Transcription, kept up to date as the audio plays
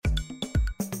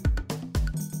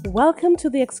Welcome to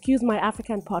the Excuse My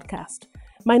African podcast.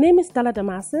 My name is Stella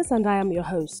Damasis and I am your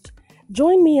host.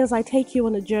 Join me as I take you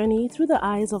on a journey through the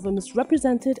eyes of a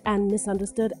misrepresented and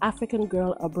misunderstood African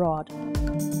girl abroad.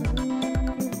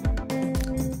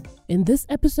 In this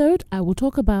episode, I will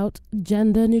talk about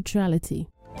gender neutrality.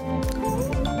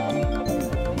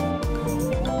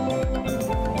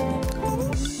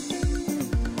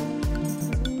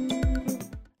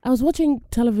 I was watching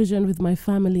television with my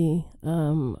family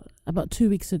about 2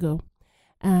 weeks ago,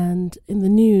 and in the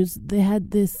news they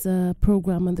had this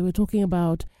program, and they were talking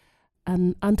about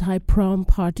an anti-prom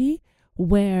party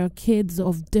where kids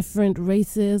of different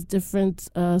races, different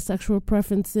sexual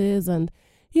preferences, and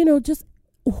just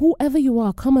whoever you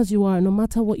are, come as you are, no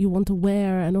matter what you want to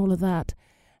wear and all of that.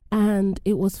 And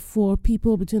it was for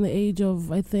people between the age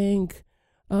of, I think,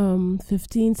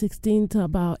 15, 16 to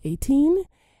about 18.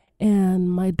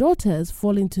 And my daughters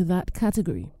fall into that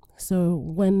category. So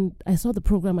when I saw the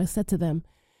program, I said to them,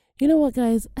 you know what,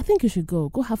 guys, I think you should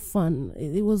go have fun.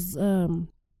 It was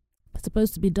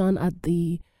supposed to be done at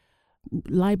the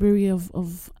library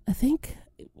of I think,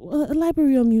 a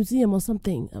library or museum or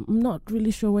something. I'm not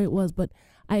really sure where it was, but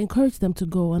I encouraged them to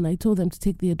go, and I told them to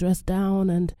take the address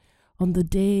down, and on the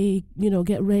day,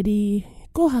 get ready,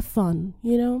 go have fun,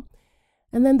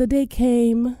 And then the day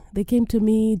came, they came to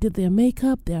me, did their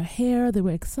makeup, their hair, they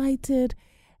were excited.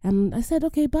 And I said,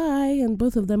 okay, bye. And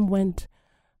both of them went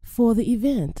for the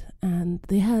event. And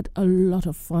they had a lot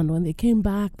of fun. When they came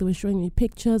back, they were showing me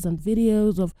pictures and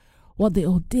videos of what they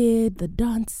all did, the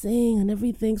dancing and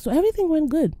everything. So everything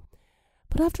went good.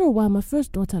 But after a while, my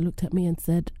first daughter looked at me and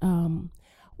said,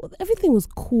 well, everything was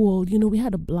cool. We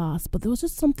had a blast, but there was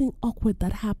just something awkward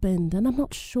that happened. And I'm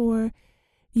not sure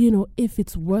if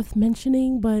it's worth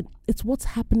mentioning, but it's what's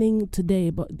happening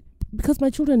today. But because my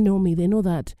children know me, they know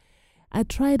that I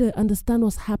try to understand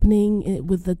what's happening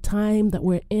with the time that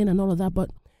we're in and all of that. But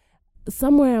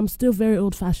somewhere I'm still very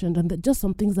old-fashioned, and just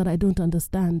some things that I don't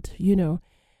understand,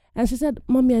 And she said,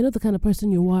 Mommy, I know the kind of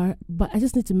person you are, but I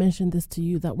just need to mention this to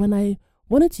you, that when I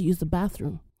wanted to use the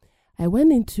bathroom, I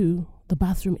went into the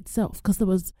bathroom itself because there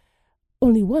was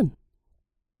only one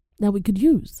that we could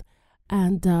use.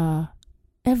 And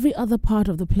every other part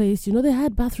of the place, they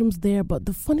had bathrooms there, but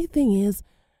the funny thing is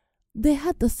they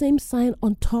had the same sign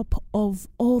on top of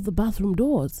all the bathroom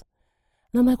doors.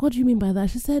 And I'm like, what do you mean by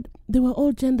that? She said they were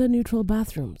all gender neutral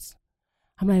bathrooms.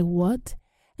 I'm like, what?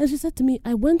 And she said to me,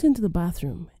 I went into the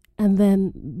bathroom and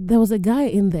then there was a guy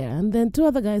in there and then two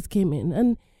other guys came in,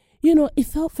 and it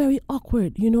felt very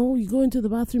awkward. You go into the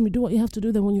bathroom, you do what you have to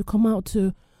do, then when you come out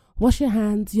to wash your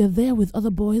hands, you're there with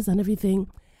other boys and everything.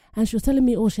 And she was telling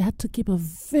me, she had to keep a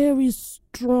very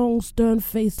strong, stern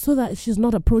face so that she's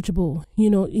not approachable,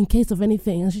 in case of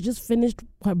anything. And she just finished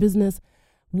her business,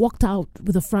 walked out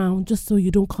with a frown, just so you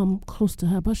don't come close to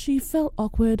her. But she felt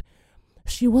awkward.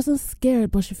 She wasn't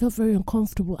scared, but she felt very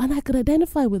uncomfortable. And I could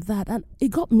identify with that. And it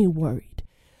got me worried.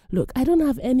 Look, I don't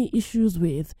have any issues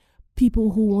with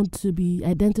people who want to be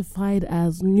identified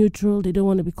as neutral. They don't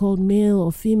want to be called male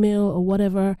or female or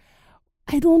whatever.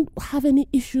 I don't have any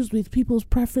issues with people's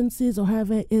preferences or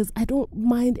however it is. I don't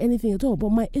mind anything at all.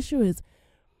 But my issue is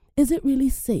it really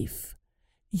safe,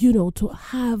 to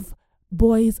have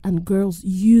boys and girls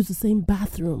use the same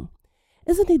bathroom?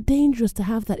 Isn't it dangerous to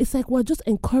have that? It's like we're just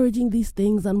encouraging these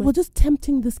things and we're just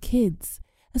tempting these kids,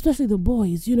 especially the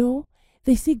boys,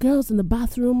 They see girls in the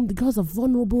bathroom, the girls are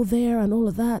vulnerable there and all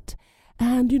of that.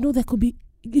 And, there could be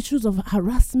issues of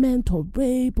harassment or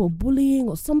rape or bullying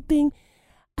or something.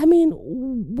 I mean,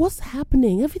 what's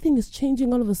happening? Everything is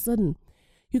changing all of a sudden.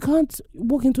 You can't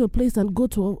walk into a place and go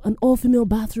to an all-female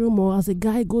bathroom, or as a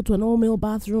guy go to an all-male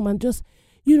bathroom and just,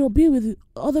 be with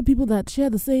other people that share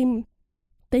the same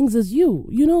things as you,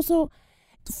 So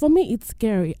for me, it's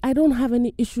scary. I don't have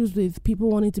any issues with people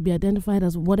wanting to be identified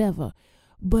as whatever,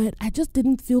 but I just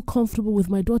didn't feel comfortable with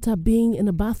my daughter being in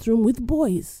a bathroom with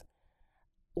boys.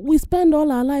 We spend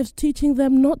all our lives teaching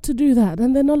them not to do that,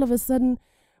 and then all of a sudden,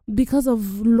 because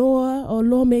of law or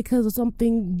lawmakers or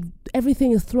something,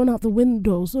 everything is thrown out the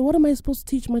window. So what am I supposed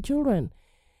to teach my children?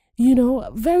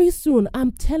 Very soon,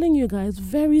 I'm telling you guys,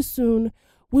 very soon,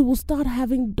 we will start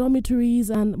having dormitories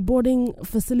and boarding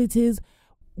facilities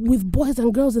with boys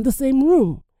and girls in the same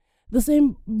room, the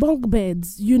same bunk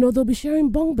beds. They'll be sharing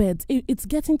bunk beds. It's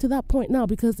getting to that point now,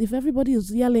 because if everybody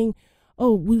is yelling,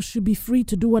 we should be free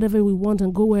to do whatever we want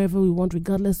and go wherever we want,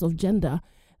 regardless of gender,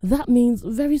 that means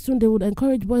very soon they would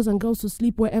encourage boys and girls to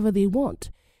sleep wherever they want.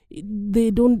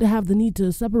 They don't have the need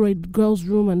to separate girls'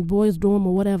 room and boys' dorm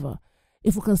or whatever.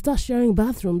 If we can start sharing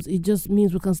bathrooms, it just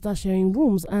means we can start sharing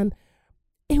rooms, and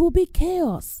it will be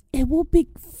chaos. It will be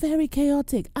very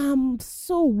chaotic. I'm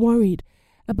so worried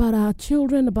about our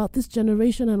children, about this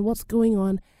generation and what's going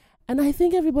on. And I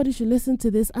think everybody should listen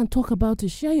to this and talk about it.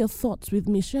 Share your thoughts with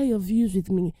me. Share your views with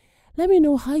me. Let me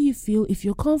know how you feel, if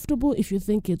you're comfortable, if you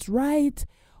think it's right,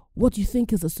 what you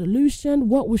think is a solution,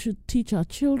 what we should teach our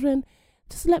children.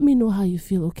 Just let me know how you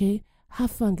feel, okay?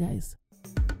 Have fun, guys.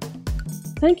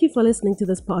 Thank you for listening to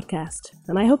this podcast,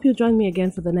 and I hope you'll join me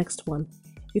again for the next one.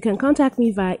 You can contact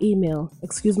me via email,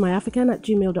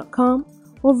 excusemyafrican@gmail.com,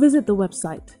 or visit the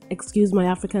website,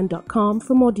 excusemyafrican.com,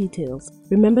 for more details.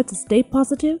 Remember to stay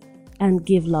positive and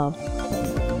give love.